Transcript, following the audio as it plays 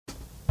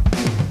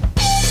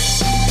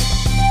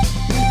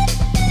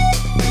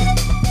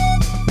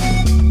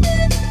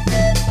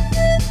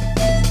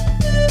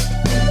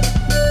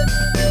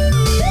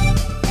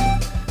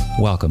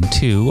welcome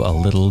to A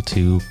Little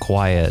Too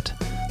Quiet,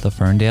 the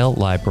Ferndale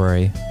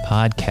Library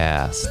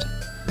podcast.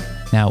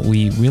 Now,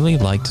 we really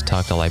like to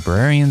talk to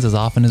librarians as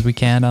often as we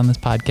can on this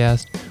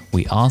podcast.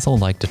 We also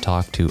like to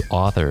talk to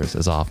authors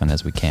as often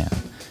as we can.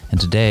 And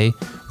today,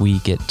 we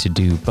get to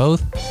do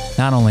both.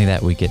 Not only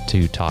that, we get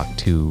to talk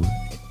to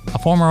a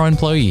former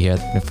employee here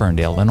at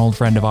Ferndale, an old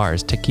friend of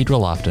ours, Tekedra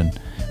Lofton,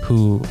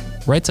 who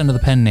writes under the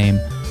pen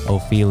name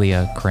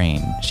Ophelia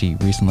Crane. She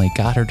recently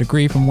got her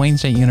degree from Wayne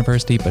State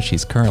University, but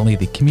she's currently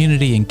the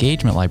Community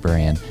Engagement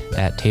Librarian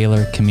at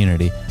Taylor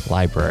Community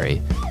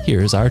Library.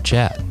 Here's our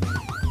chat.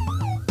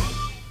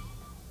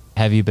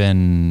 Have you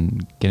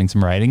been getting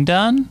some writing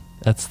done?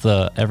 That's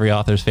every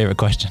author's favorite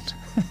question.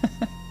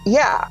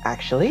 Yeah,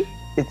 actually,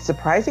 it's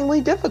surprisingly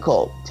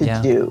difficult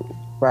to do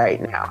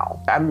right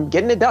now. I'm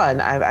getting it done.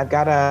 I've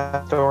got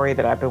a story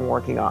that I've been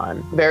working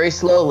on very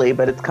slowly,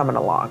 but it's coming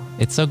along.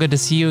 It's so good to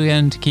see you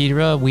again,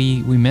 Tekedra.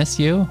 We miss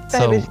you.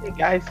 I miss you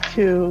guys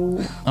too.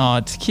 Oh,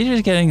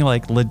 Tekedra's getting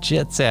like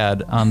legit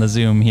sad on the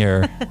Zoom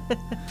here.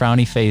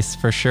 Frowny face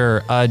for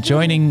sure.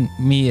 Joining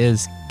me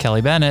is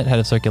Kelly Bennett, head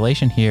of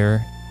circulation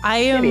here. I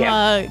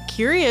am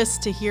curious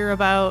to hear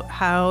about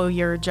how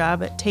your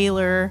job at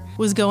Taylor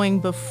was going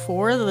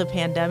before the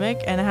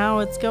pandemic and how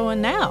it's going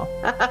now.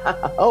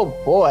 Oh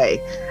boy.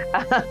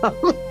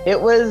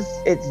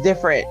 It's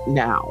different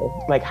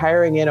now. Like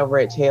hiring in over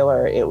at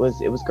Taylor, it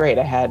was great.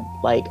 I had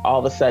like all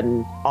of a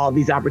sudden all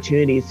these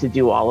opportunities to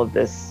do all of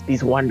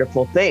these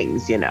wonderful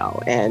things, and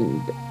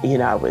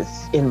I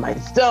was in my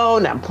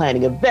zone. I'm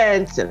planning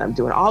events and I'm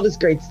doing all this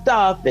great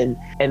stuff. And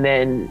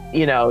then,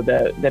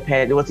 the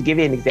pandemic, to give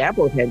you an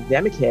example, the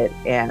pandemic hit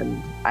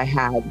and I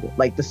had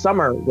the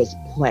summer was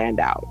planned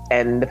out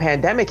and the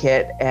pandemic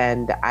hit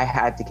and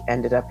I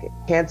ended up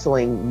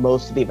canceling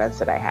most of the events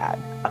that I had.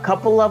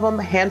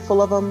 A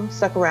handful of them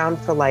stuck around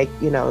for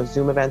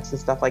Zoom events and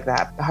stuff like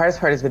that. The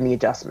hardest part has been the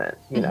adjustment,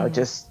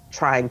 just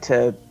trying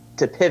to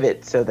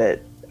pivot so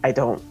that I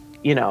don't,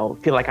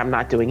 feel like I'm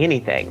not doing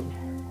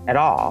anything at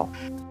all.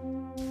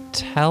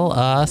 Tell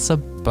us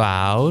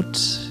about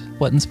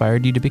what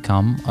inspired you to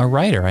become a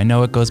writer. I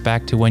know it goes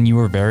back to when you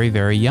were very,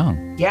 very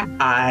young. Yeah,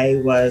 I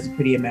was a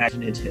pretty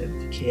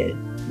imaginative kid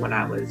when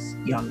I was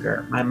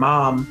younger. My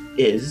mom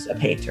is a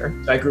painter,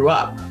 so I grew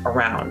up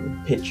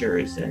around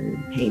pictures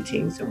and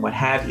paintings and what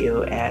have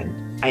you.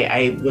 And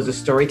I was a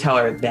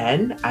storyteller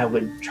then. I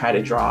would try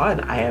to draw,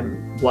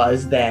 and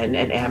was then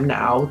and am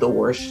now the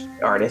worst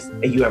artist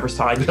you ever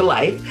saw in your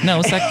life.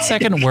 No,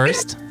 second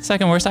worst.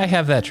 Second worst. I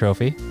have that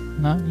trophy.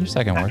 No, you're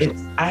second worst.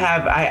 I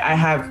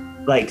have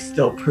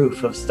still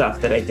proof of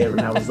stuff that I did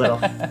when I was little.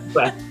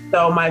 But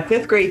so my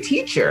fifth grade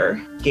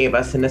teacher gave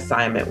us an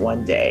assignment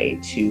one day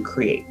to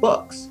create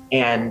books.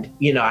 And,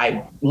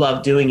 I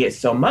loved doing it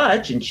so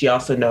much. And she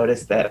also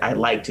noticed that I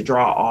liked to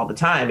draw all the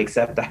time,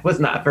 except I was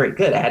not very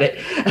good at it.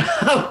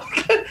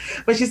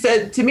 But she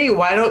said to me,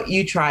 why don't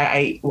you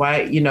try,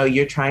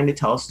 you're trying to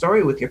tell a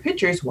story with your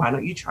pictures. Why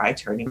don't you try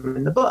turning them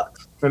into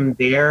books? From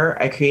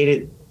there, I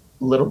created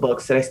little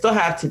books that I still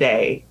have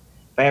today.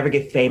 If I ever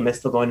get famous,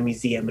 they'll go in a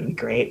museum. It'll be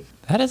great.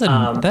 That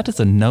is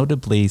a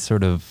notably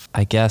sort of,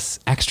 I guess,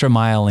 extra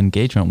mile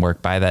engagement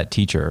work by that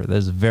teacher.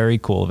 That's very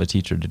cool of a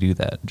teacher to do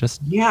that.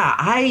 Yeah,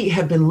 I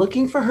have been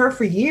looking for her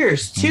for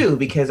years too,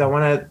 because I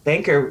want to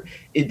thank her.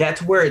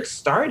 That's where it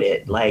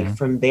started.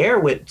 From there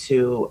went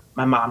to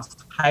my mom's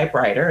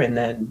typewriter, and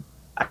then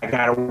I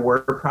got a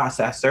word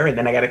processor, and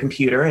then I got a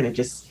computer, and it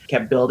just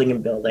kept building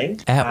and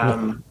building.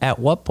 At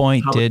what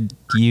point did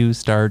you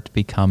start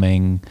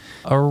becoming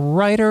a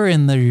writer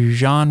in the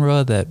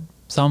genre that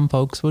some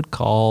folks would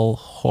call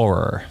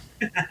horror?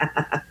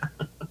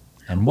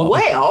 And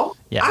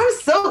I'm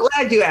so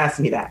glad you asked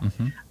me that.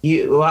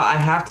 Mm-hmm. I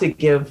have to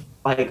give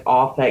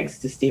all thanks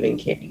to Stephen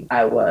King.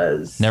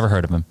 Never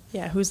heard of him.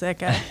 Yeah, who's that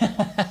guy?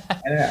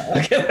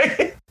 I don't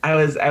know.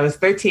 I was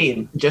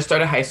 13, just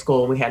started high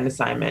school, and we had an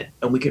assignment,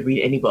 and we could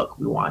read any book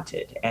we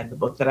wanted. And the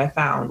book that I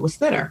found was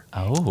Thinner.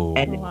 Oh,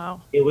 and wow!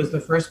 It was the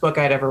first book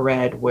I'd ever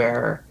read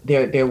where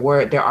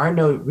there are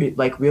no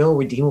real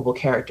redeemable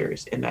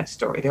characters in that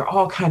story. They're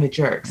all kind of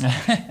jerks,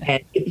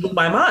 and it blew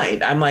my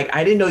mind. I'm like,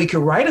 I didn't know you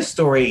could write a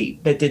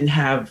story that didn't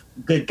have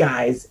good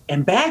guys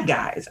and bad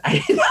guys. I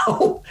didn't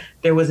know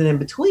there was an in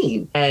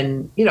between.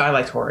 And I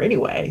liked horror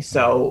anyway,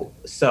 so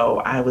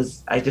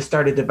I just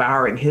started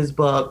devouring his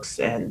books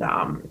and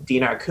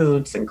D.N.R.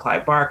 Kuntz and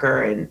Clive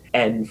Barker,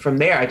 and from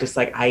there I just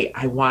I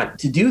want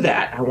to do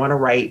that. I want to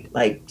write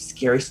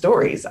scary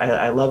stories.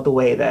 I love the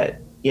way that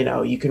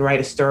you can write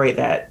a story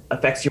that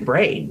affects your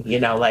brain.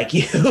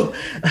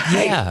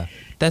 Yeah.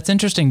 That's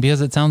interesting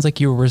because it sounds like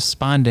you were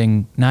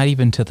responding not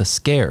even to the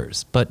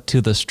scares, but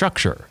to the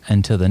structure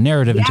and to the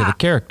narrative and to the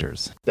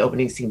characters. The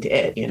opening scene to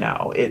it,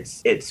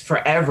 it's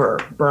forever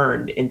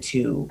burned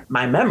into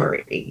my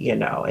memory,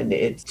 and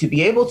it's to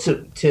be able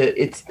to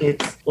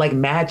it's like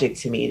magic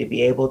to me to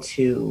be able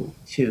to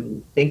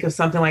think of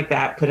something like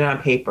that, put it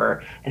on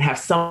paper, and have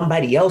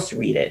somebody else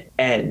read it,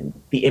 and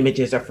the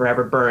images are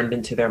forever burned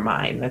into their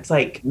mind. That's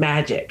like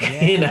magic,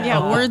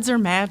 Yeah, words are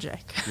magic.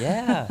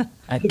 Yeah.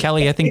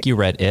 Kelly, I think you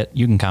read it.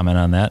 You can comment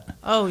on that.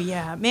 Oh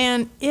yeah,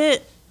 man,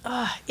 it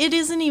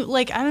isn't even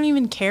like I don't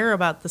even care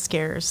about the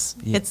scares.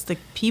 Yeah. It's the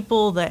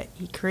people that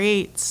he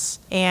creates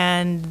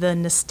and the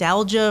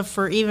nostalgia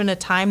for even a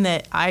time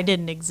that I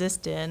didn't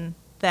exist in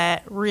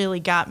that really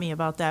got me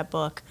about that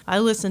book. I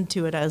listened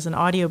to it as an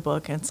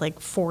audiobook and it's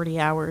like 40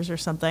 hours or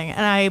something,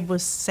 and I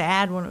was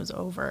sad when it was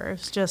over. It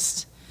was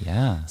just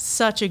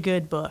such a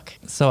good book.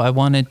 So I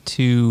wanted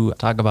to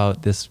talk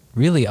about this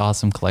really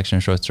awesome collection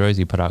of short stories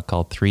you put out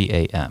called 3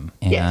 a.m.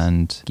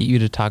 and get you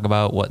to talk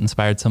about what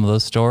inspired some of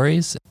those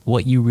stories.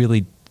 What you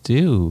really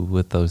do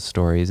with those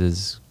stories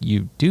is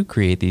you do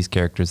create these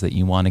characters that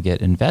you want to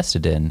get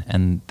invested in,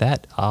 and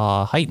that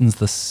heightens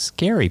the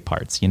scary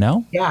parts, you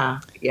know? Yeah.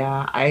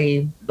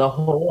 The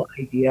whole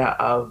idea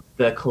of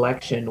the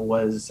collection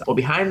was, well,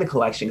 behind the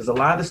collection, because a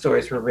lot of the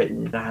stories were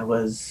written when I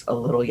was a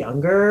little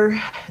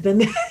younger than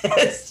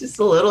this, just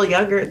a little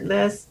younger than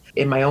this.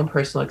 In my own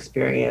personal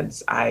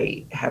experience,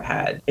 I have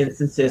had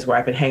instances where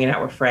I've been hanging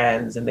out with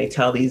friends and they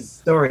tell these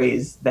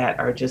stories that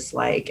are just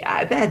like,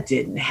 that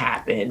didn't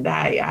happen.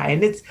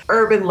 And it's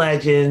urban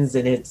legends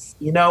and it's,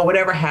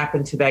 whatever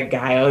happened to that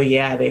guy. Oh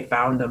yeah, they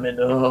found him and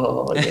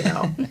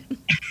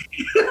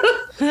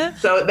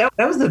So that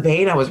was the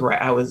vein I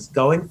was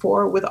going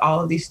for with all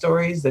of these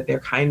stories, that they're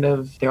kind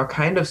of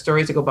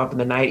stories that go bump in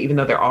the night, even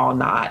though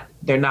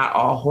they're not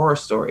all horror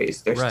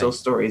stories. They're still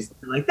stories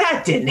like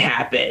that didn't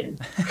happen.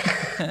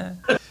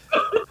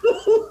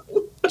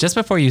 Just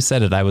before you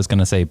said it, I was going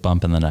to say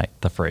bump in the night,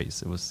 the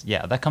phrase. It was,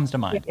 that comes to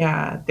mind.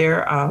 Yeah,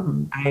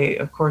 I,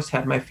 of course,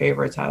 have my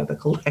favorites out of the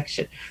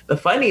collection. The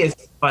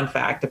funniest fun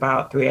fact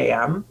about 3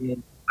 a.m. is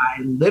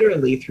I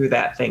literally threw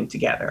that thing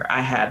together.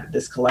 I had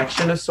this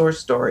collection of source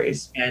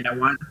stories and I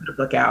wanted to put a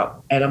book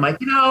out. And I'm like,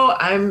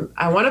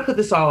 I want to put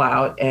this all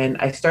out. And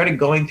I started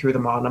going through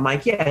them all. And I'm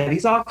like, yeah,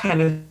 these all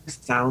kind of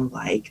sound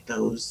like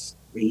those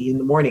 3 in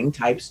the morning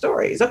type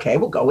stories. Okay,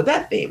 we'll go with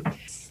that theme.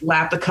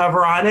 Slapped the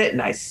cover on it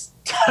and I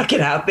stuck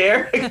it out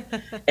there.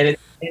 and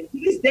to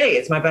this day,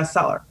 it's my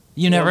bestseller.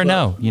 You never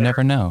know. You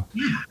never know.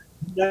 Yeah.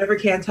 You never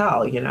can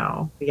tell,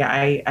 Yeah,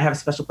 I have a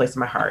special place in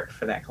my heart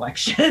for that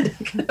collection.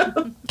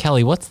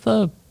 Kelly, what's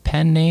the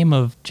pen name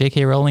of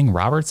J.K. Rowling?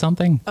 Robert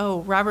something?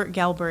 Oh, Robert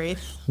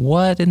Galbraith.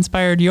 What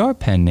inspired your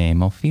pen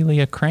name,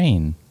 Ophelia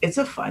Crane? It's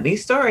a funny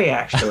story,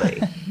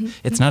 actually.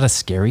 It's not a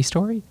scary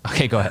story?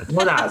 Okay, go ahead.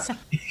 Well, no,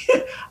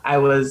 I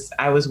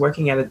was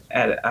working at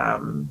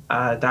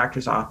a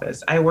doctor's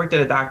office. I worked at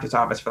a doctor's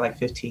office for like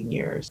 15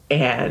 years.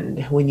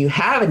 And when you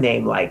have a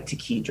name like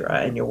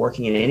Tekedra and you're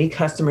working in any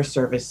customer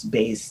service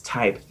based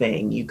type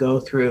thing, you go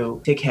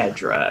through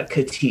Tekedra,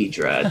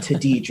 Catedra,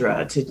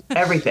 Tedidra, to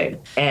everything.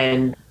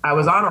 And I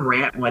was on a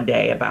rant one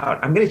day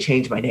about, I'm going to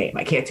change my name.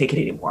 I can't take it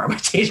anymore. I'm going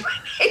to change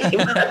my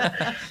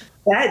name.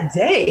 That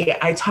day,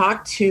 I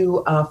talked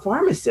to a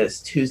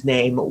pharmacist whose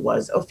name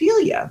was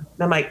Ophelia.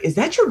 And I'm like, is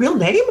that your real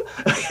name?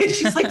 And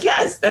she's like,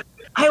 yes,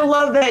 I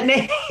love that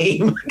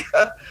name.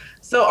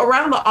 So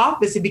around the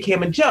office, it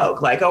became a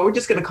joke. Like, oh, we're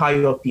just going to call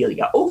you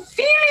Ophelia.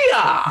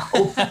 Ophelia.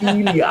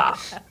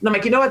 And I'm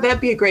like, you know what?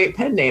 That'd be a great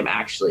pen name,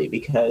 actually,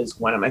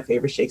 because one of my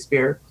favorite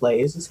Shakespeare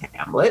plays is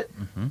Hamlet.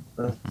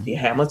 The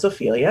Hamlet's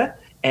Ophelia.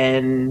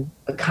 And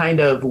a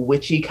kind of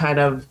witchy kind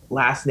of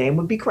last name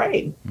would be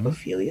Crane.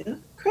 Ophelia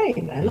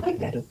Crane. I like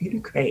that. Ophelia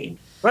Crane.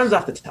 Runs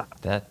off the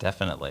top. That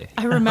definitely.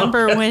 I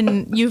remember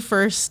when you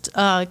first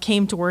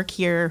came to work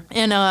here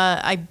and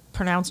I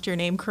pronounced your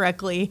name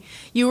correctly.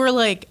 You were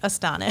like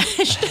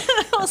astonished.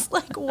 I was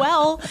like,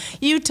 well,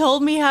 you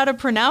told me how to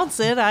pronounce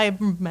it. I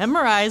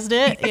memorized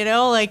it.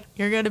 Like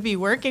you're going to be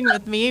working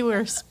with me.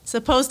 We're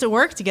supposed to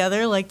work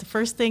together. Like the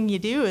first thing you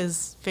do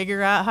is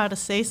figure out how to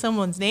say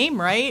someone's name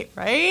right?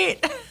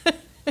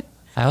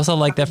 I also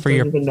like that for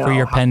your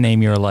pen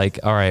name. You're like,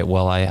 all right,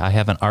 well, I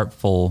have an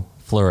artful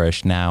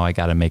flourish. Now I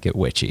got to make it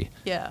witchy.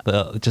 Yeah.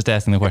 Just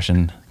asking the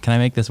question, can I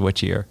make this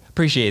witchier?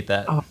 Appreciate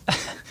that.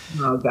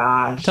 Oh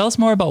gosh. Tell us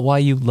more about why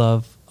you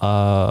love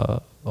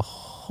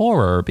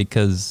horror,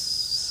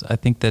 because I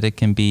think that it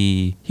can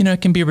be,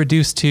 it can be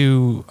reduced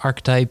to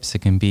archetypes. It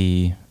can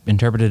be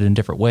interpreted in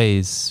different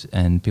ways,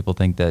 and people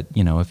think that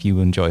if you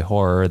enjoy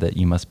horror that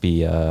you must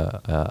be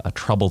a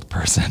troubled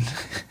person.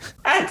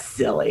 That's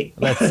silly.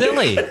 That's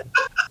silly.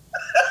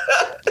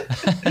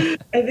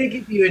 I think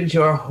if you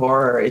enjoy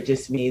horror, it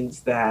just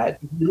means that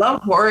if you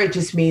love horror. It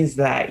just means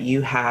that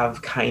you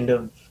have kind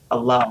of a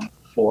love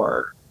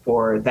for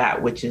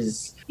that which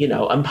is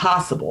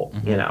impossible.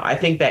 I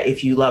think that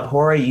if you love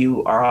horror,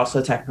 you are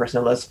also the type of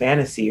person that loves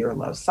fantasy or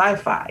loves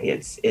sci-fi.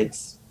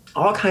 It's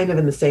all kind of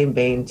in the same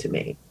vein to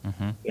me.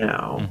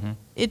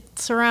 It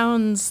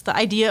surrounds the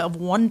idea of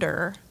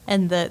wonder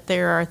and that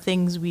there are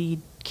things we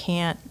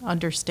can't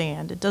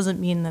understand. It doesn't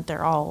mean that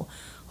they're all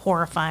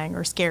horrifying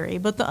or scary,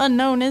 but the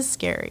unknown is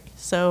scary.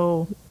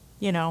 So,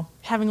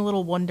 having a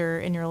little wonder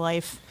in your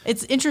life.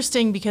 It's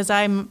interesting because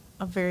I'm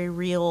a very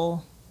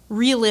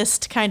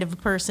realist kind of a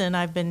person.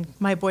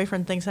 My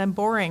boyfriend thinks I'm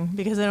boring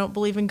because I don't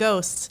believe in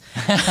ghosts.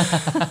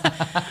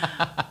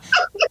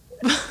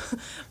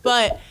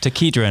 But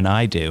Tekedra and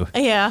I do.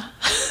 Yeah.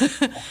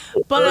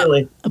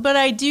 But But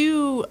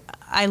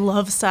I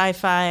love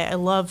sci-fi, I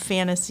love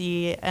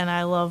fantasy, and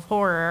I love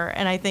horror.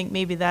 And I think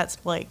maybe that's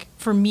like,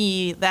 for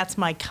me, that's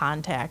my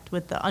contact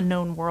with the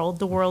unknown world.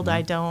 The world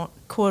I don't,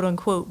 quote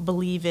unquote,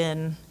 believe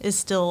in is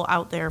still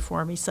out there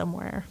for me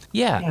somewhere.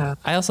 Yeah.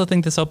 I also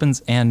think this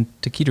opens, and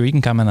Tekedra, you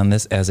can comment on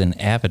this as an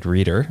avid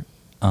reader.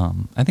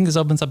 I think this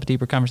opens up a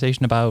deeper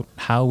conversation about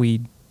how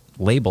we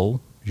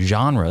label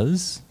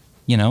genres.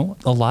 You know,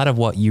 a lot of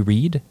what you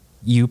read,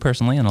 you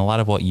personally, and a lot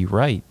of what you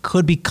write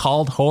could be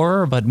called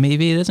horror, but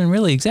maybe it isn't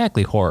really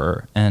exactly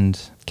horror. And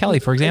Kelly,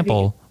 for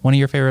example, one of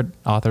your favorite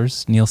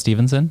authors, Neil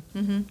Stephenson,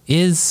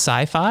 is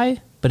sci-fi,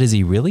 but is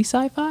he really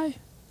sci-fi?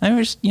 I mean,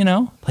 just, you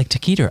know, like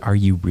Tekedra, are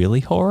you really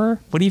horror?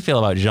 What do you feel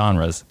about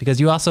genres? Because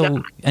you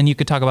also, and you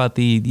could talk about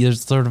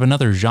there's sort of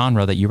another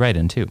genre that you write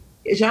in too.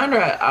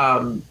 Genre,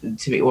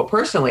 to me, well,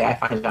 personally, I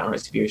find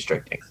genres to be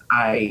restricting.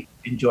 I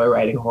enjoy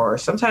writing horror.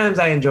 Sometimes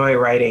I enjoy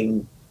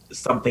writing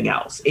something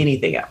else,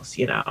 anything else,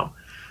 you know.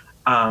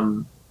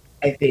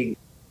 I think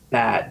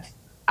that,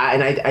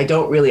 I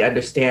don't really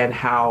understand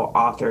how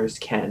authors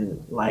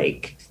can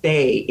like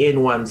stay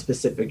in one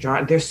specific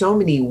genre. There's so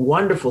many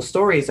wonderful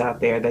stories out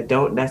there that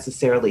don't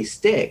necessarily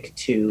stick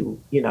to,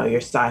 you know,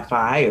 your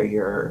sci-fi or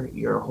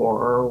your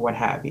horror or what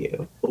have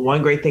you. But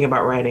one great thing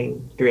about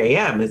writing 3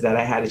 a.m. is that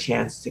I had a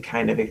chance to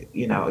kind of,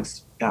 you know,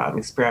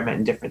 experiment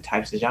in different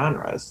types of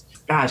genres.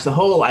 Gosh, the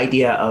whole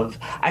idea of,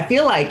 I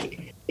feel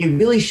like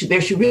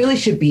there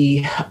should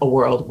be a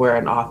world where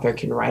an author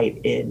can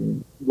write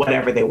in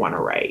whatever they want to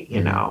write,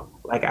 you know.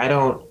 Like I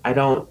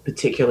don't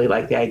particularly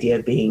like the idea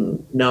of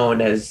being known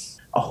as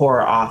a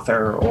horror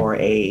author or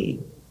a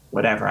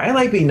whatever. I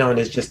like being known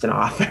as just an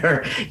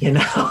author, you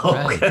know.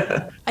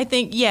 Right. I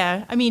think,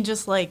 yeah, I mean,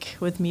 just like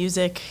with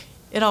music,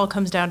 it all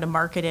comes down to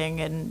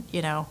marketing, and,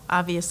 you know,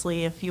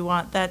 obviously if you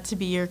want that to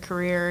be your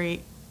career, you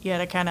got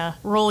to kind of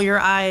roll your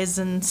eyes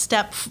and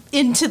step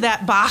into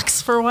that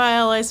box for a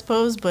while, I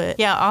suppose. But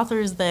yeah,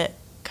 authors that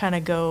kind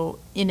of go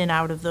in and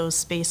out of those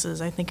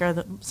spaces, I think,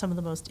 are some of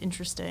the most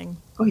interesting.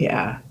 Oh,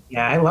 yeah.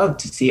 Yeah, I love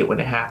to see it when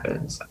it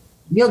happens.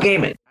 Neil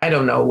Gaiman, I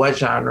don't know what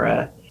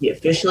genre he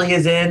officially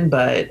is in,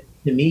 but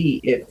to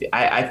me,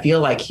 I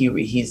feel like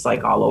he's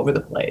like all over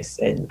the place,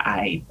 and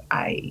I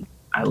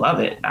love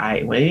it.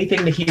 When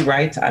anything that he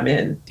writes, I'm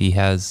in. He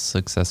has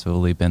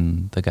successfully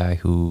been the guy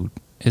who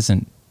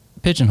isn't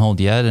pigeonholed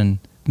yet, and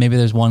maybe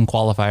there's one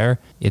qualifier.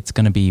 It's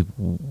going to be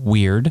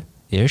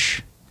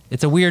weird-ish.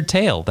 It's a weird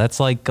tale.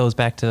 That's like goes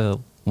back to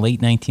late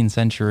 19th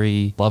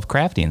century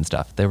Lovecraftian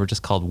stuff. They were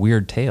just called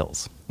weird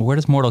tales. Where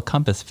does Mortal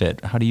Compass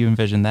fit? How do you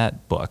envision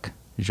that book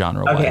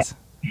genre-wise?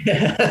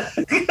 Okay.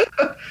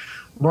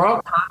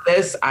 Mortal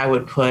Compass, I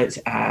would put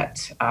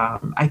at,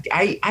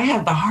 I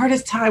have the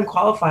hardest time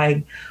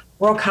qualifying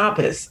Mortal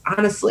Compass,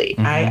 honestly.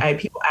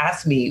 People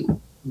ask me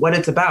what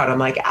it's about. I'm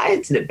like,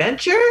 it's an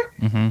adventure.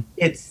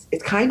 It's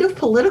kind of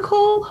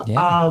political.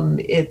 Yeah.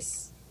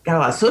 It's got a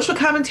lot of social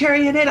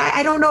commentary in it.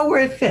 I don't know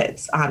where it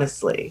fits,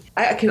 honestly.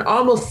 I can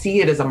almost see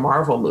it as a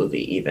Marvel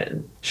movie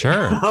even.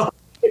 Sure.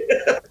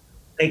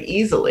 Like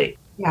easily.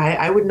 Yeah,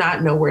 I would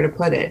not know where to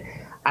put it.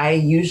 I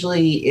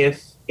usually,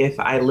 if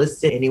I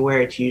list it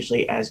anywhere, it's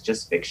usually as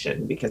just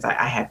fiction, because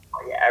I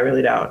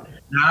really don't.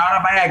 Not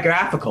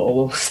autobiographical,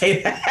 we'll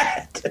say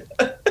that.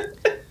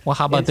 Well,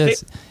 how about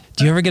this?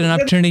 Do you ever get an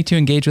opportunity to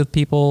engage with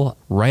people?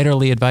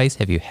 Writerly advice?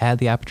 Have you had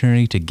the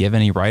opportunity to give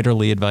any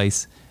writerly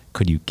advice?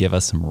 Could you give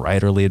us some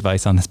writerly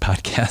advice on this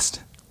podcast?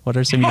 What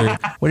are some of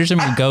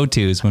your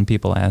go-tos when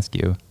people ask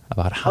you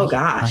about how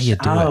you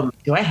do it?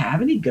 Do I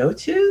have any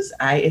go-tos?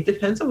 It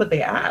depends on what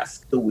they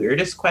ask. The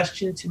weirdest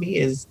question to me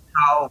is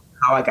how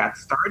I got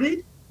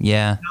started.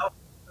 Yeah. You know,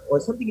 or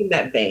something in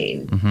that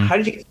vein. How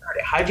did you get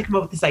started? How did you come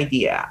up with this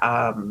idea?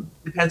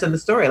 Depends on the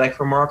story. Like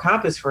for Moral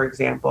Compass, for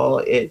example,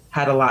 it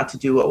had a lot to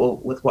do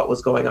with what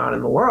was going on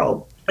in the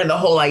world. And the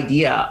whole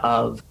idea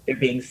of there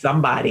being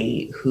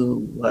somebody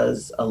who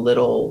was a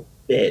little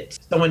bit,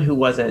 someone who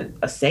wasn't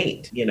a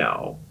saint, you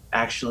know,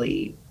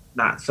 actually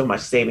not so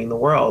much saving the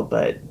world,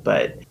 but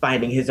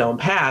finding his own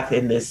path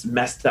in this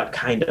messed up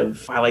kind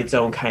of Twilight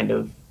Zone kind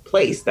of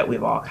place that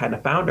we've all kind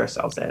of found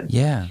ourselves in.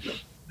 Yeah.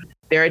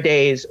 There are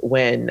days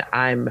when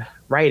I'm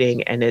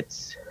writing and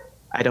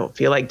I don't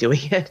feel like doing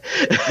it.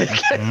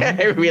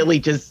 I really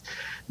just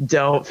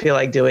don't feel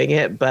like doing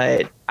it.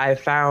 But I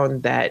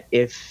found that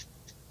if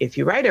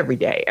you write every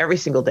day, every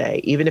single day,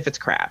 even if it's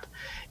crap,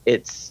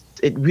 it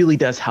really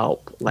does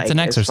help. Like, it's an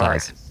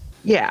exercise.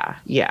 Yeah.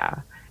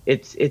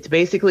 It's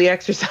basically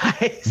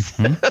exercise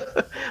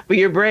for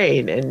your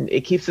brain, and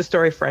it keeps the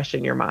story fresh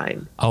in your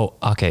mind. Oh,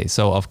 okay.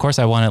 So of course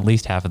I want at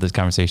least half of this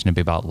conversation to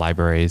be about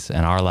libraries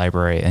and our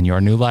library and your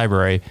new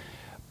library.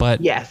 But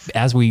yes,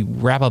 as we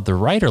wrap up the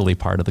writerly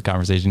part of the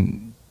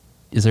conversation,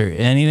 is there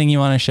anything you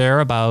want to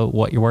share about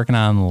what you're working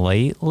on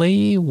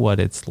lately, what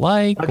it's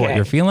like, what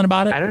you're feeling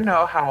about it? I don't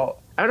know how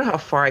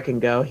far I can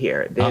go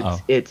here.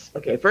 It's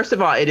okay. First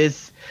of all,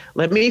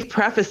 let me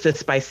preface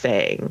this by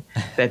saying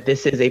that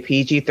this is a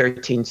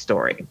PG-13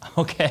 story.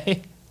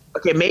 Okay.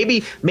 Okay,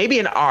 maybe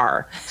an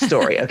R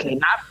story. Okay,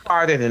 not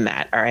farther than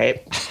that. All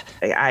right.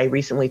 I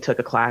recently took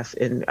a class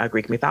in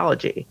Greek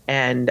mythology,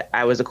 and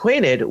I was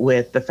acquainted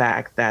with the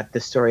fact that the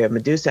story of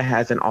Medusa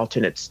has an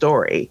alternate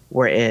story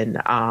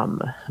wherein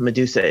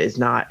Medusa is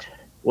not,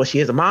 well, she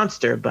is a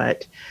monster,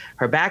 but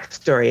her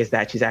backstory is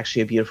that she's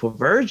actually a beautiful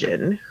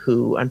virgin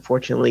who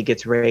unfortunately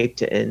gets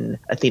raped in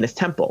Athena's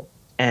temple.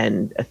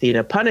 And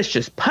Athena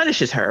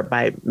punishes her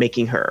by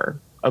making her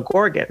a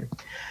Gorgon.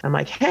 I'm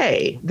like,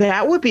 hey,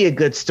 that would be a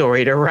good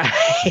story to write.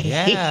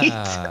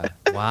 Yeah.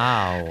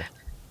 Wow.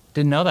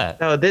 Didn't know that.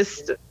 So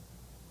this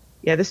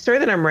story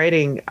that I'm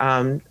writing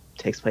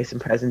takes place in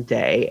present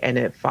day, and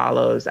it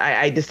follows.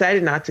 I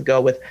decided not to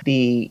go with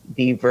the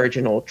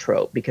virginal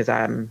trope because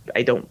I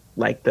don't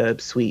like the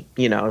sweet,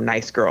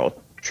 nice girl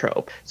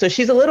trope. So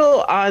she's a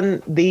little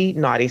on the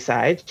naughty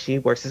side. She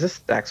works as a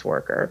sex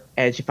worker,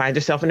 and she finds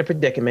herself in a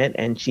predicament,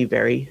 and she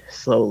very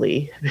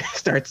slowly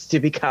starts to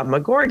become a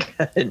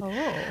Gorgon.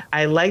 Oh.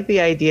 I like the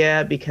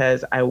idea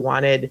because I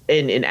wanted,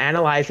 in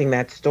analyzing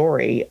that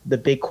story, the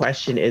big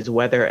question is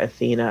whether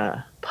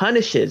Athena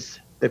punishes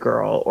the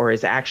girl or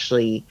is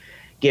actually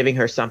giving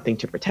her something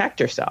to protect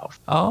herself.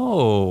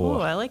 Oh,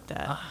 I like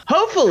that.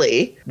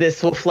 Hopefully,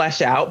 this will flesh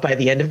out by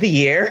the end of the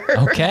year.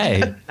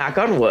 Okay. Knock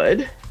on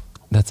wood.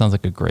 That sounds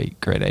like a great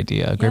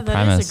idea. A great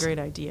premise. That is a great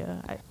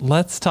idea.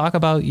 Let's talk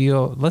about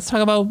you. Let's talk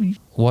about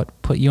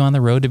what put you on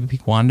the road to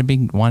wanted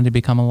to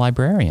become a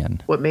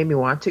librarian. What made me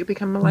want to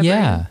become a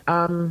librarian?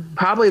 Yeah.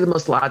 Probably the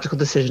most logical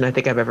decision I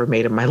think I've ever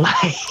made in my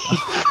life.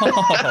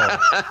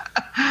 Oh.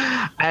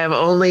 I am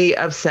only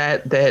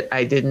upset that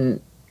I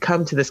didn't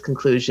come to this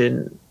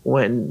conclusion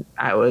when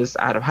I was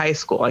out of high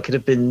school. I could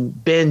have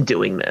been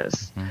doing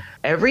this. Mm-hmm.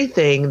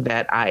 Everything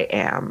that I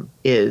am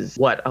is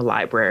what a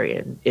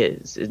librarian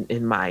is,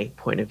 in my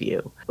point of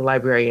view.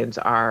 Librarians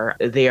are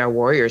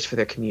warriors for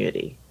their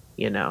community.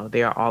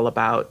 They are all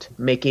about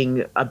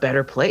making a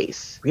better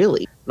place,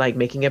 really, like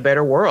making a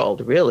better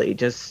world, really,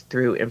 just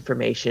through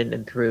information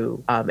and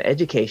through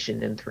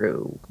education and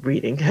through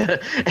reading.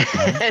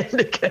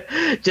 And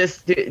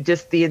just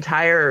the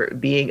entire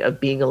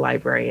being a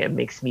librarian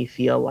makes me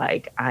feel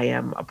like I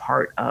am a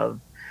part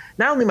of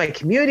not only my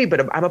community,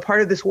 but I'm a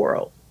part of this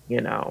world.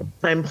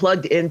 I'm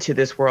plugged into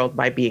this world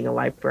by being a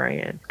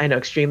librarian. I know,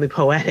 extremely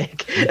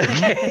poetic,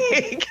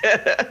 okay?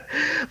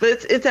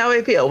 But it's how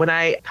I feel. When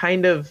I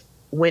kind of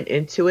went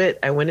into it,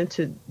 I went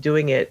into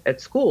doing it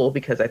at school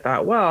because I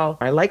thought, well,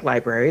 I like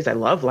libraries. I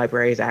love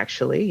libraries,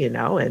 actually,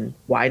 and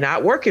why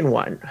not work in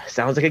one?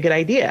 Sounds like a good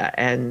idea.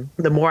 And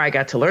the more I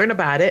got to learn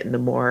about it and the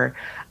more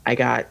I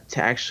got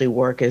to actually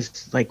work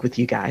as, like, with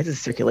you guys as a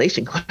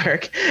circulation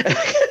clerk,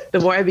 the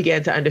more I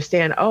began to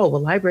understand,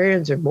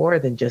 librarians are more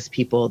than just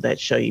people that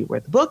show you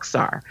where the books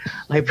are.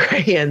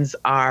 Librarians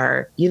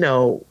are,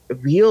 real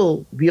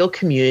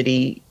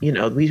community.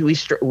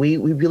 We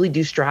really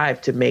do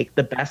strive to make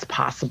the best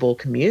possible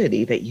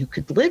community that you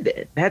could live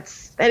in. That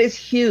is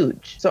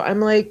huge. So I'm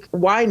like,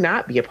 why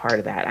not be a part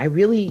of that? I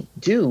really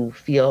do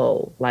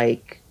feel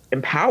like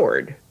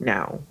empowered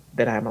now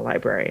that I'm a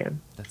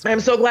librarian. I'm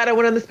so glad I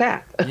went on this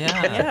path.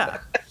 Yeah.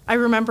 I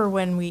remember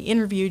when we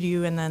interviewed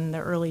you and then the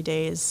early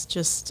days,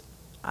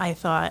 I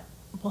thought,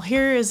 well,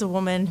 here is a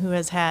woman who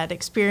has had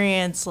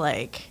experience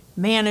like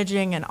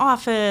managing an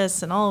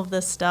office and all of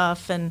this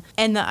stuff, and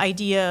the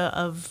idea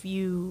of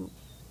you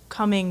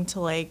coming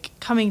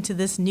to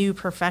this new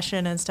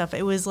profession and stuff,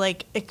 it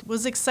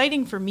was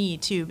exciting for me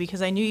too,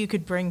 because I knew you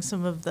could bring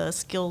some of the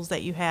skills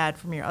that you had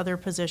from your other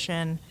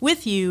position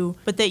with you,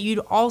 but that we'd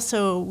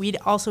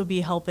also be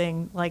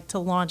helping to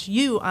launch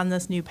you on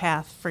this new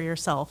path for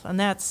yourself. And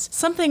that's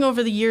something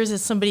over the years,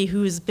 as somebody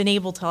who's been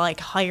able to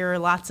hire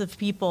lots of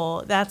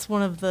people, that's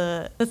one of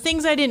the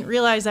things I didn't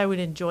realize I would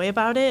enjoy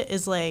about it,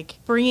 is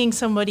bringing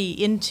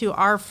somebody into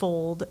our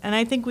fold. And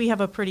I think we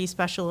have a pretty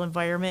special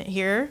environment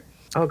here.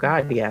 Oh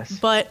God, yes.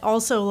 But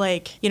also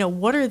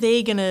what are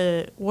they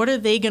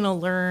gonna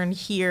learn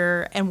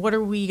here, and what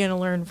are we gonna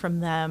learn from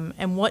them,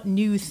 and what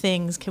new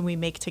things can we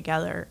make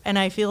together? And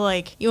I feel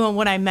like,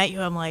 when I met you,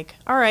 I'm like,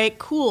 all right,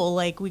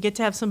 cool. We get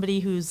to have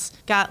somebody who's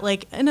got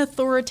an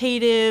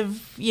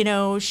authoritative,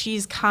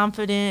 she's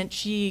confident,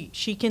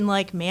 she can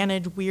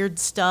manage weird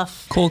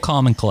stuff. Cool,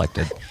 calm, and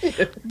collected.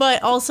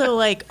 But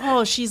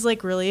also she's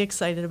really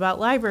excited about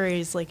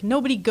libraries.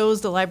 Nobody goes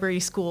to library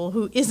school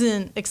who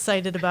isn't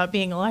excited about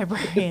being a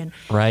librarian.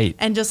 Right.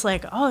 And just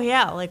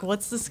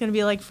what's this going to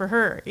be like for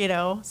her,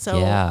 So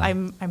yeah.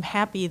 I'm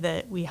happy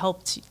that we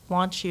helped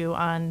launch you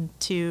on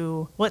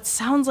to what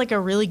sounds like a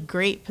really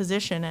great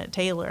position at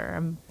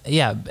Taylor.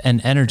 Yeah, and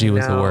energy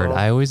was the word.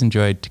 I always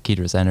enjoyed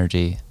Tekedra's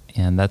energy,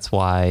 and that's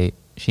why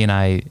she and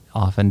I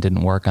often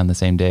didn't work on the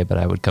same day, but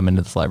I would come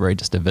into this library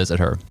just to visit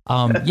her.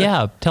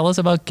 Yeah, tell us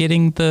about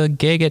getting the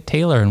gig at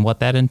Taylor and what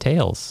that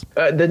entails.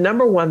 The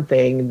number one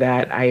thing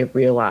that I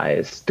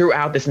realized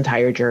throughout this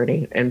entire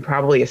journey, and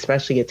probably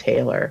especially at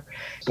Taylor,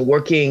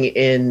 working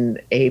in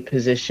a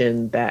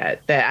position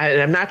that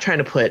I'm not trying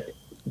to put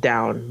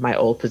down my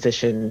old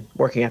position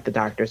working at the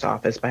doctor's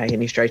office by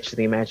any stretch of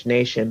the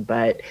imagination,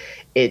 but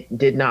it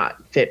did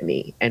not fit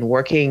me. And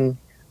working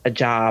a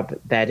job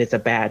that is a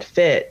bad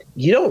fit,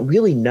 you don't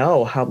really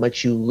know how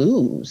much you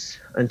lose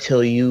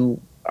until you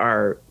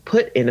are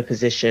put in a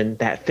position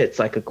that fits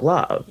like a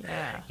glove.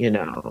 Yeah. You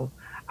know,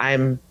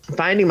 I'm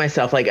finding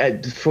myself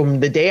like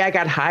from the day I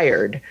got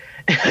hired,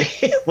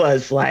 it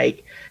was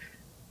like,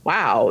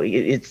 wow,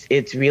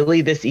 it's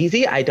really this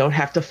easy. I don't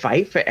have to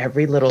fight for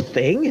every little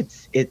thing.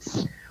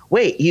 It's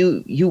wait,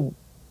 you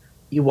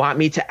want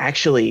me to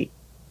actually,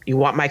 you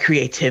want my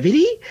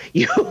creativity?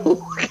 You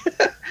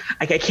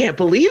like, I can't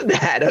believe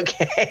that.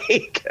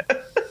 Okay.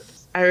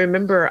 I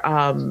remember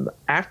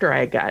after I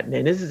had gotten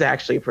in, this is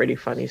actually a pretty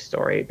funny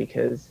story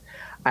because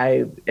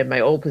in my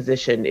old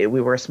position,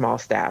 we were a small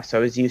staff. So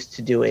I was used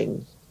to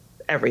doing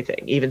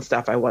everything, even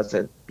stuff I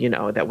wasn't,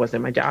 that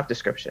wasn't my job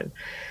description.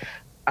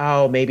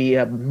 Oh, maybe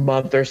a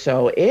month or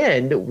so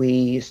in,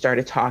 we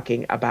started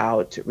talking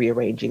about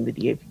rearranging the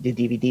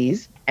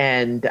DVDs.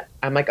 And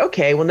I'm like,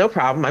 okay, well, no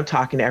problem. I'm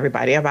talking to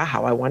everybody about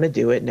how I want to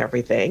do it and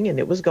everything. And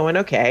it was going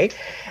okay.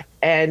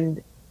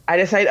 And I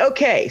decided,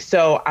 okay,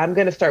 so I'm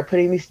going to start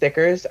putting these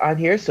stickers on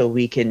here so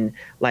we can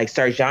like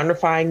start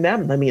genrifying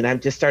them. I mean, I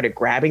just started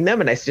grabbing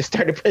them and I just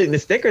started putting the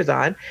stickers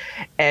on.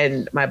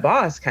 And my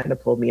boss kind of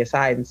pulled me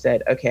aside and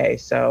said, okay,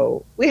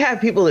 so we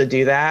have people to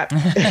do that.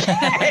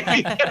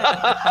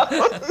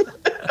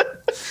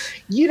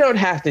 You don't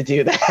have to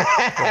do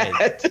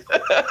that.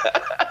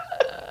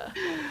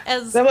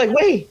 As so I'm like,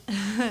 wait.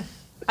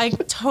 I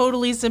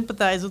totally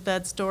sympathize with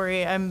that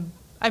story.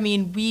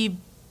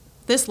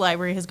 This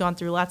library has gone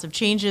through lots of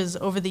changes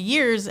over the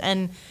years,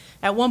 and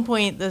at one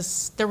point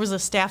there was a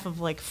staff of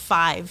like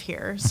 5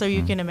 here. So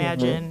you can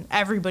imagine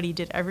everybody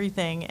did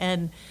everything.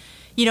 And,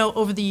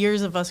 over the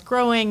years of us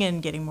growing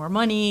and getting more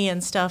money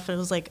and stuff, it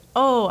was like,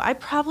 oh, I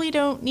probably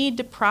don't need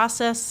to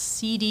process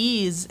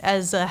CDs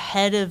as a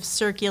head of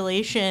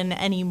circulation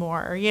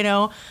anymore,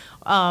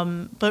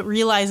 but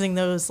realizing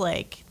those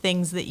like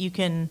things that you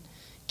can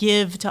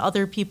give to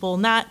other people,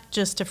 not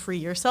just to free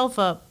yourself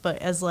up, but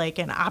as like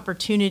an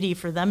opportunity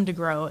for them to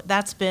grow.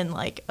 That's been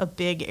like a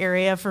big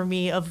area for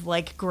me of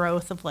like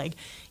growth of like,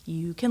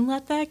 you can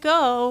let that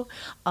go.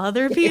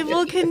 Other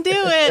people can do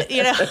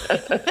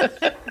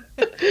it,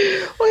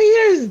 Well,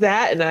 here's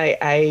that. And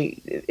I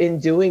in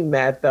doing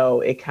that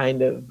though, it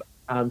kind of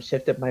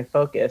shifted my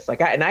focus. I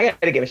got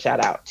to give a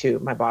shout out to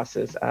my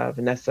bosses,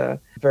 Vanessa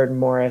Verdon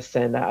Morris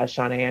and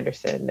Shauna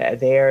Anderson.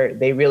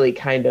 They really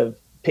kind of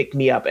picked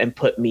me up and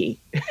put me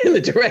in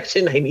the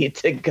direction I need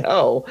to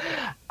go.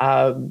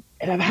 And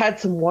I've had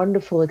some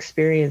wonderful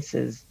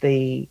experiences.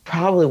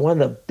 Probably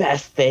one of the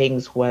best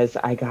things was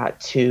I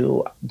got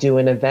to do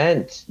an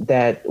event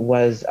that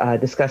was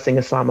discussing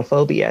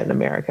Islamophobia in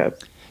America.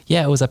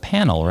 Yeah, it was a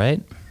panel,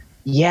 right?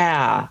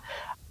 Yeah.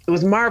 It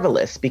was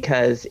marvelous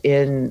because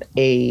in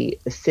a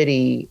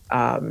city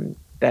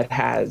that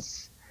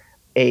has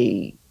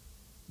a,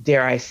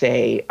 dare I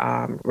say,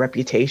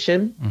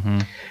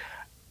 reputation,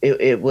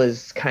 it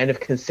was kind of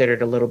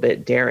considered a little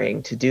bit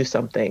daring to do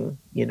something,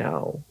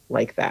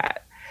 like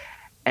that.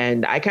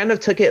 And I kind of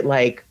took it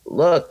like,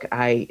 look,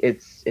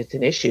 it's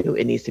an issue.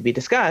 It needs to be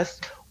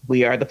discussed.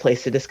 We are the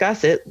place to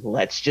discuss it.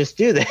 Let's just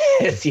do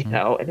this,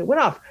 and it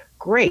went off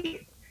great.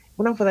 It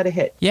went off without a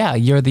hit. Yeah,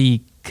 you're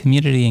the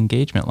community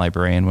engagement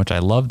librarian, which I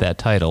love that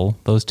title.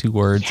 Those two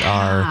words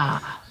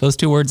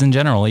in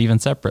general, even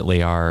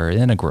separately, are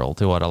integral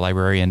to what a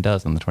librarian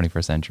does in the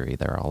 21st century.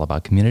 They're all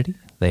about community.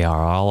 They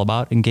are all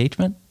about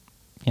engagement.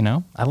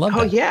 I love that.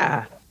 Oh,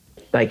 yeah.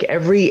 Like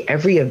every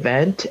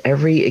event,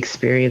 every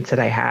experience that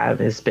I have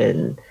has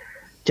been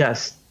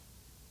just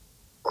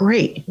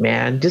great,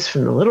 man. Just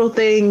from the little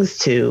things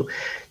to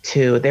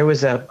there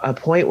was a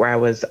point where I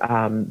was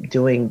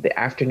doing the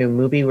afternoon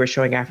movie. We're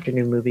showing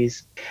afternoon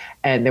movies.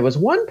 And there was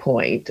one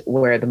point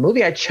where the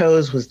movie I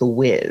chose was The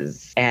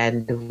Wiz.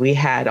 And we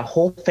had a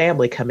whole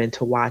family come in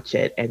to watch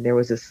it. And there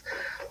was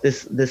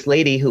this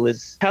lady who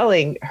was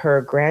telling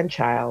her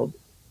grandchild,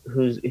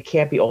 it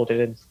can't be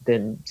older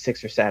than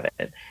 6 or 7.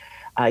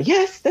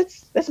 Yes,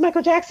 that's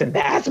Michael Jackson.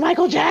 That's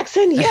Michael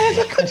Jackson. Yes,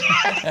 Michael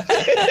Jackson.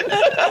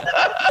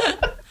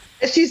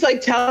 She's like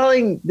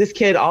telling this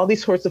kid all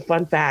these sorts of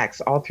fun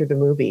facts all through the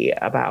movie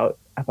about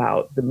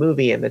the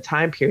movie and the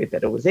time period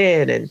that it was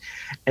in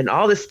and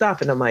all this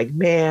stuff. And I'm like,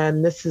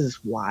 man, this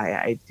is why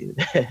I do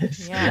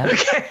this. Yeah.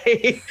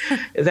 Okay.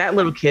 That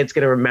little kid's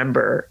going to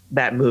remember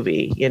that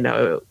movie,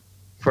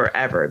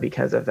 forever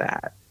because of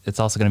that. It's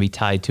also going to be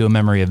tied to a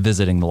memory of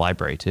visiting the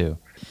library too.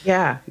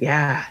 Yeah.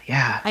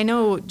 I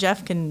know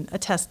Jeff can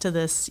attest to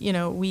this. He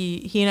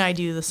and I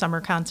do the summer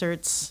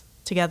concerts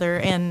together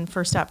and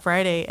First Stop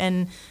Friday.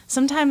 And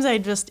sometimes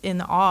I'm just in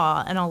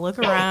awe and I'll look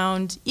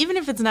around, even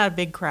if it's not a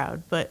big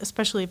crowd, but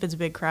especially if it's a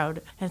big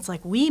crowd. And it's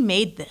like, we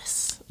made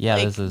this.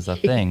 Yeah, this is a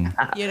thing.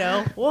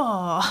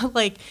 Whoa.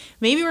 Like,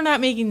 maybe we're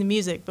not making the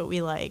music, but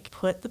we like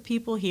put the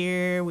people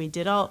here. We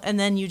did all, and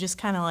then you just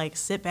kind of like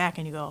sit back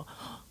and you go,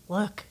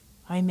 look,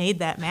 I made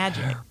that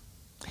magic.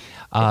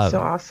 It's so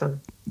awesome.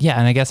 Yeah,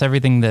 and I guess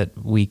everything that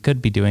we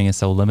could be doing is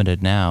so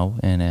limited now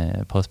in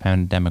a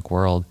post-pandemic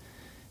world.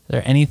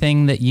 there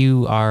anything that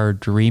you are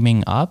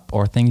dreaming up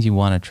or things you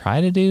want to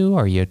try to do?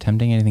 Are you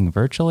attempting anything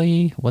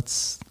virtually?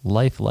 What's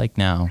life like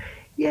now?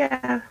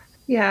 Yeah.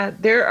 Yeah,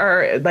 there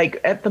are, like,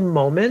 at the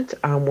moment,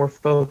 we're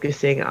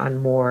focusing on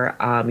more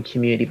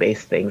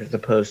community-based things as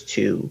opposed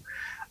to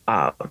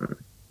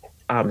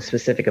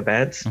specific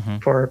events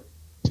for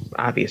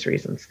obvious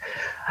reasons.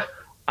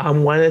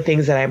 One of the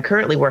things that I'm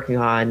currently working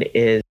on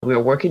is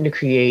we're working to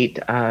create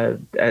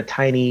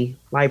tiny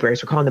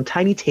libraries. We're calling them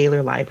tiny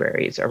Taylor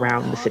libraries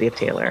around the city of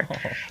Taylor.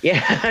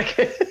 Yeah.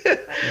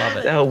 Love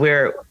it. So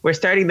we're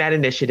starting that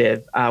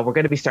initiative. We're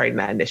going to be starting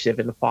that initiative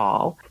in the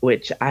fall,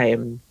 which I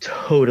am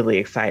totally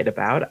excited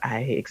about. I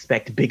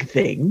expect big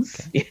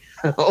things. Okay.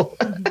 You know?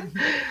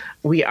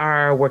 We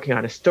are working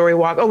on a story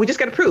walk. Oh, we just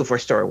got approved for a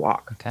story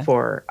walk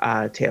for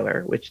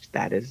Taylor, which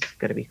that is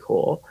going to be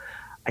cool.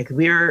 Like,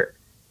 we're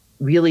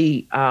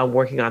really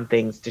working on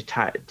things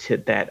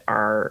that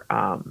are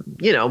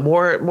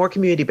more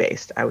community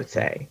based, I would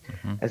say,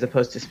 as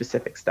opposed to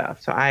specific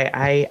stuff. So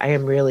I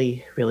am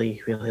really,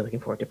 really, really looking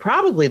forward to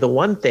probably the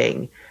one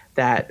thing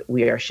that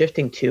we are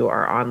shifting to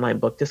are online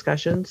book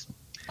discussions.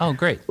 Oh,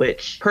 great.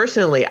 Which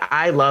personally,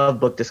 I love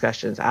book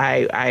discussions.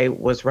 I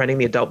was running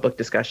the adult book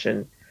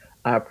discussion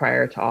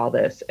prior to all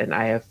this, and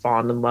I have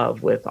fallen in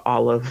love with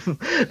all of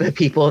the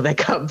people that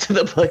come to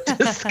the book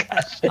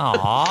discussion.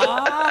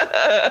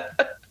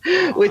 Aww.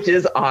 Which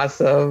is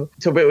awesome.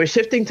 So, but we're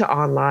shifting to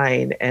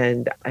online,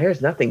 and there's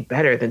nothing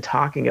better than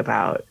talking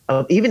about,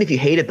 even if you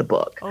hated the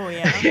book. Oh,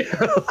 yeah.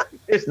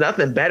 There's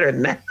nothing better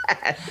than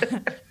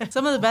that.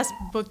 Some of the best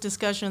book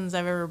discussions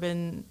I've ever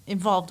been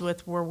involved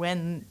with were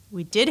when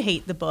we did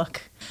hate the book.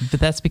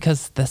 But that's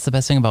because that's the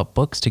best thing about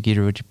books,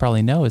 Tekedra, which you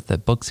probably know, is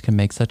that books can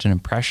make such an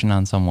impression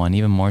on someone,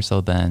 even more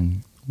so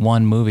than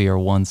one movie or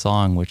one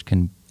song, which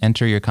can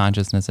enter your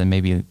consciousness and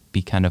maybe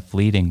be kind of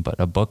fleeting. But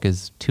a book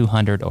is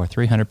 200 or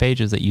 300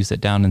 pages that you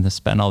sit down and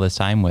spend all this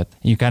time with.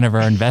 You kind of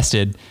are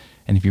invested.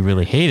 And if you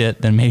really hate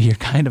it, then maybe you're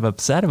kind of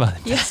upset about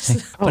it.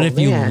 Yes. But if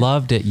you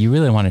loved it, you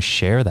really want to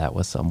share that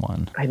with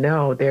someone. I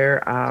know.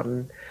 They're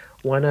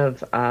one of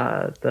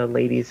the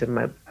ladies in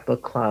my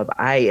book club.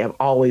 I am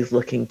always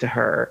looking to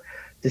her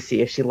to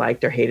see if she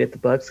liked or hated the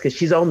books, because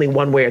she's only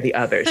one way or the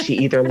other. She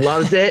either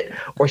loves it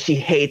or she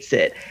hates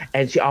it.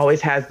 And she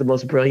always has the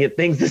most brilliant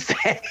things to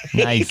say.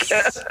 Nice.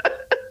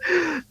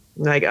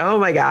 Like, oh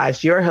my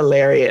gosh, you're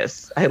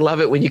hilarious. I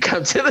love it when you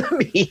come to the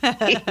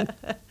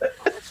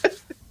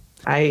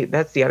meeting.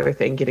 That's the other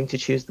thing, getting to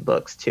choose the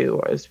books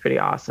too is pretty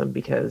awesome,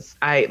 because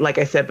like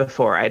I said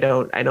before, I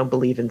don't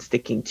believe in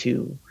sticking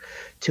to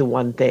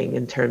one thing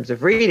in terms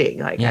of reading.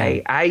 Like,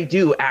 I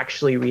do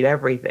actually read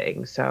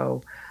everything.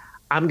 So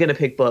I'm going to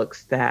pick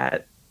books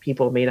that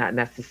people may not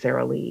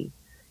necessarily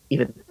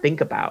even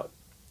think about.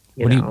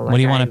 What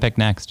do you want to pick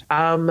next?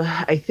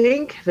 I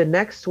think the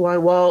next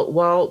one,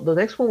 the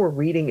next one we're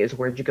reading is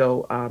Where'd You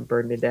Go,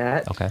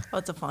 Bernadette. Okay. Oh,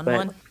 it's a fun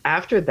one.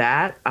 After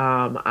that,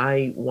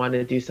 I want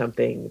to do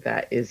something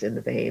that is in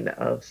the vein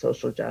of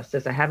social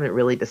justice. I haven't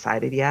really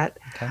decided yet.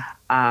 Okay.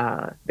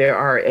 There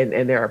are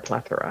a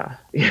plethora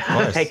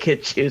I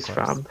could choose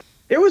from.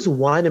 There was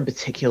one in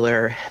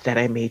particular that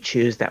I may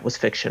choose that was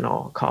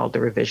fictional, called The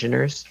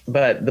Revisioners.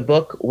 But the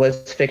book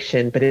was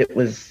fiction, but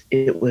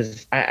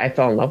I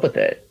fell in love with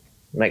it.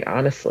 Like,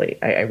 honestly,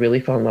 I really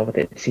fell in love with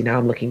it. See, now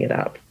I'm looking it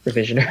up.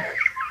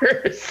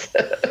 Revisioners.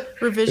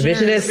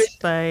 Revisioners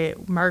by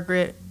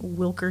Margaret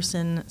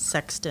Wilkerson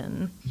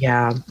Sexton.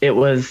 Yeah,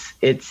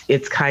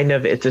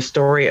 it's a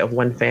story of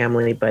one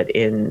family, but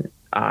in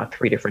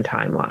 3 different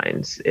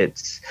timelines.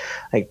 It's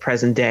like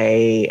present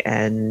day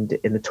and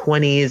in the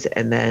 20s,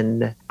 and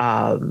then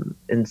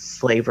in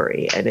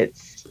slavery. And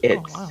it's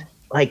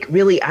like,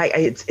 really,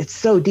 it's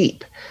so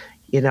deep,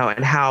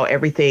 and how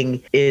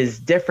everything is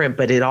different,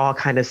 but it all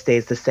kind of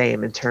stays the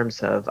same in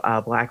terms of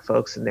Black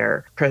folks and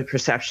their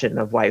perception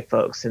of white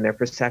folks, and their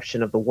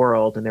perception of the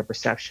world, and their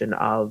perception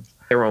of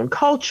their own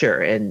culture,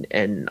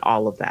 and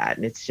all of that.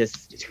 And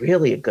it's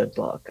really a good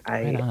book.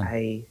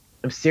 I'm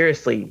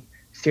seriously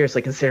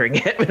considering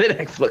it for the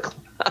next book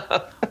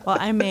club. Well,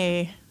 I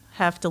may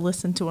have to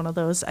listen to one of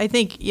those. I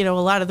think, a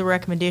lot of the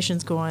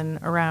recommendations going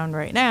around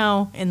right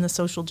now in the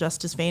social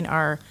justice vein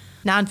are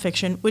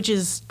nonfiction, which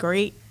is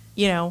great.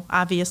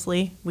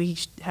 Obviously we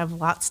have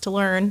lots to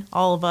learn,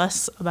 all of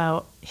us,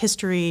 about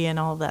history and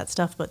all of that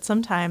stuff. But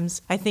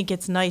sometimes I think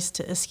it's nice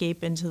to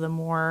escape into the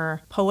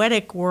more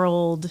poetic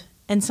world.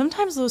 And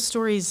sometimes those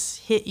stories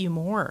hit you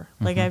more.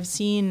 Mm-hmm. Like I've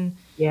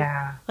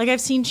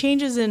seen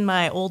changes in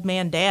my old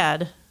man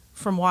dad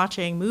from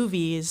watching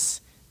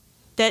movies,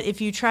 that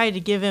if you tried to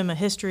give him a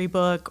history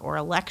book or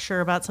a lecture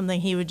about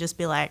something, he would just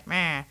be like,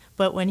 meh.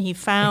 But when he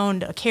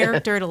found a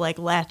character to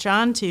latch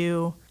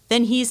onto,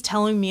 then he's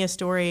telling me a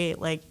story.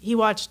 Like, he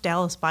watched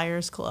Dallas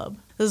Buyers Club.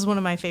 This is one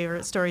of my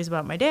favorite stories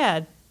about my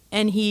dad.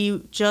 And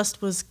he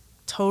just was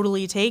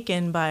totally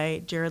taken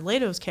by Jared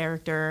Leto's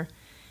character,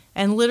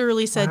 and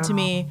literally said to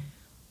me,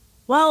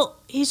 well,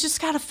 he's just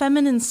got a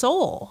feminine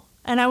soul.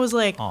 And I was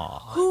like,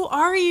 who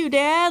are you,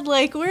 Dad?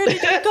 Like, where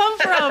did you come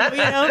from?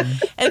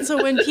 And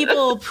so when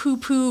people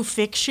poo-poo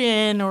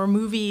fiction or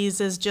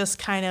movies as just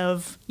kind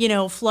of,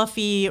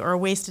 fluffy or a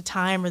waste of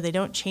time, or they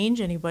don't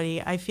change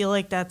anybody, I feel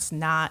like that's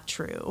not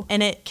true.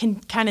 And it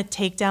can kind of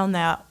take down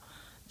that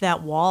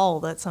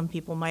wall that some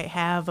people might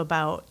have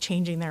about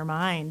changing their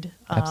mind.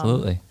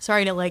 Absolutely.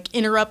 Sorry to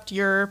interrupt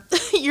your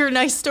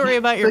nice story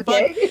about your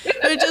book.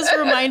 It just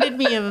reminded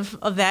me of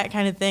that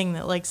kind of thing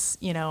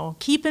that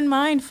keep in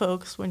mind,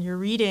 folks, when you're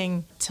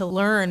reading to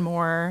learn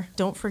more,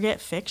 don't forget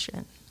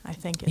fiction. I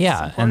think it's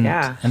important.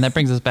 And that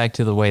brings us back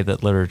to the way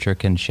that literature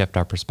can shift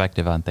our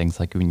perspective on things.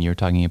 Like when you're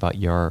talking about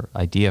your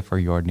idea for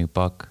your new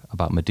book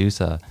about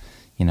Medusa,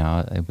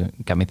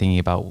 it got me thinking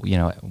about,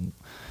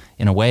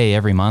 in a way,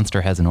 every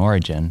monster has an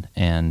origin,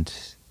 and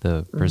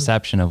the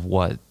perception of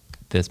what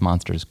this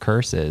monster's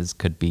curse is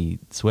could be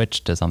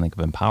switched to something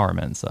of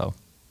empowerment. So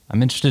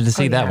I'm interested to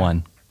see that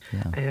one.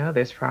 Yeah. I know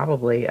there's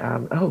probably,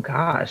 oh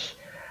gosh,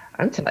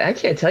 I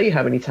can't tell you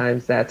how many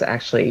times that's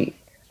actually,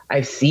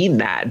 I've seen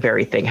that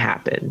very thing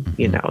happen.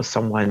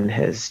 Someone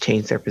has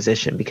changed their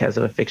position because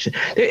of a fiction.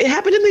 It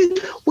happened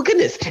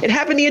it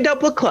happened in the adult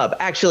book club,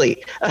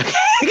 actually.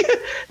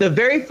 The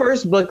very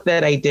first book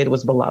that I did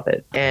was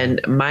Beloved.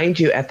 And mind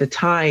you, at the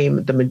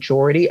time, the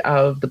majority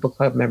of the book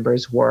club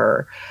members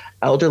were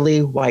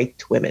elderly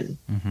white women.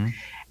 Mm-hmm.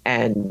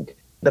 And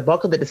the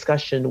bulk of the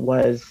discussion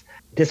was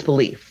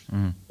disbelief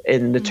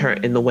in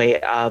the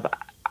way of,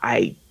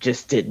 I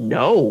just didn't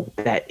know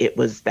that it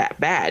was that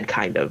bad,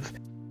 kind of.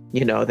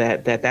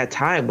 That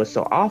time was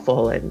so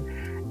awful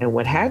and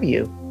what have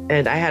you.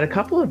 And I had a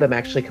couple of them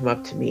actually come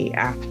up to me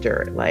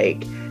after,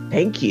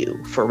 thank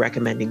you for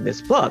recommending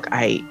this book.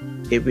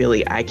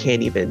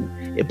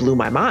 It blew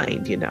my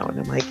mind, and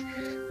I'm like,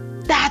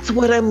 that's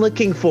what I'm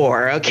looking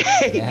for.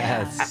 Okay.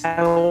 Yes.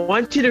 I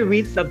want you to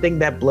read something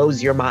that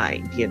blows your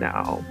mind,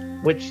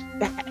 which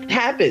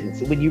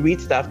happens when you read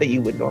stuff that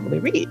you would normally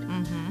read.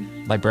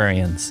 Mm-hmm.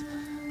 Librarians,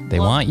 they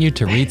want you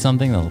to read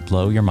something that'll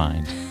blow your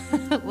mind.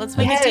 Let's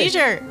make a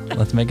t-shirt.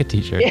 Let's make a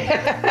t-shirt.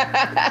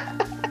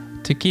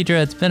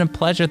 Tekedra, it's been a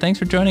pleasure. Thanks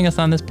for joining us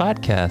on this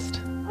podcast.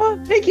 Oh,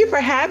 thank you for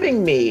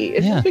having me.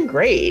 It's just been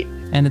great.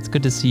 And it's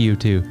good to see you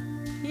too.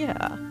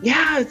 Yeah.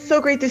 Yeah, it's so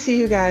great to see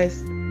you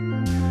guys.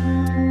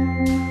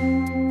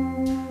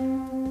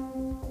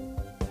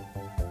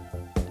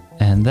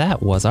 And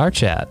that was our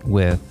chat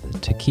with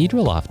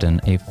Tekedra Lofton,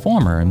 a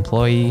former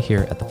employee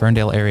here at the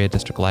Ferndale Area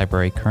District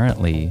Library,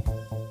 currently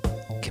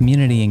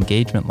community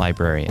engagement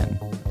librarian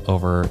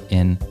over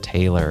in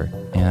Taylor.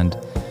 And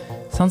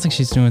sounds like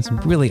she's doing some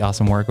really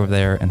awesome work over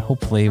there, and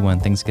hopefully when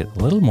things get a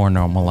little more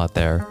normal out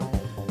there,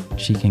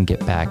 she can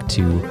get back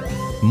to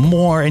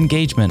more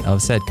engagement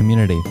of said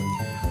community.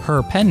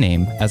 Her pen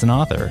name as an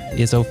author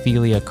is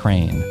Ophelia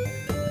Crane.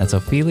 That's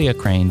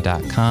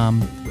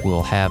opheliacrane.com.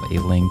 We'll have a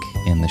link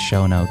in the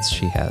show notes.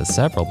 She has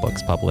several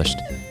books published,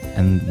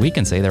 and we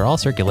can say they're all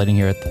circulating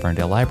here at the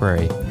Ferndale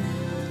Library.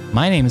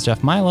 My name is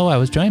Jeff Milo. I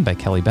was joined by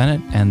Kelly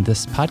Bennett, and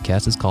this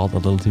podcast is called A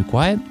Little Too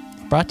Quiet,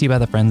 brought to you by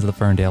the Friends of the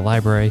Ferndale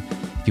Library.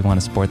 If you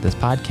want to support this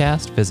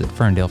podcast, visit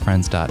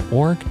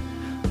ferndalefriends.org.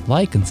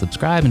 Like and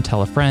subscribe and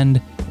tell a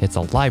friend. It's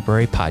a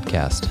library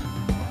podcast.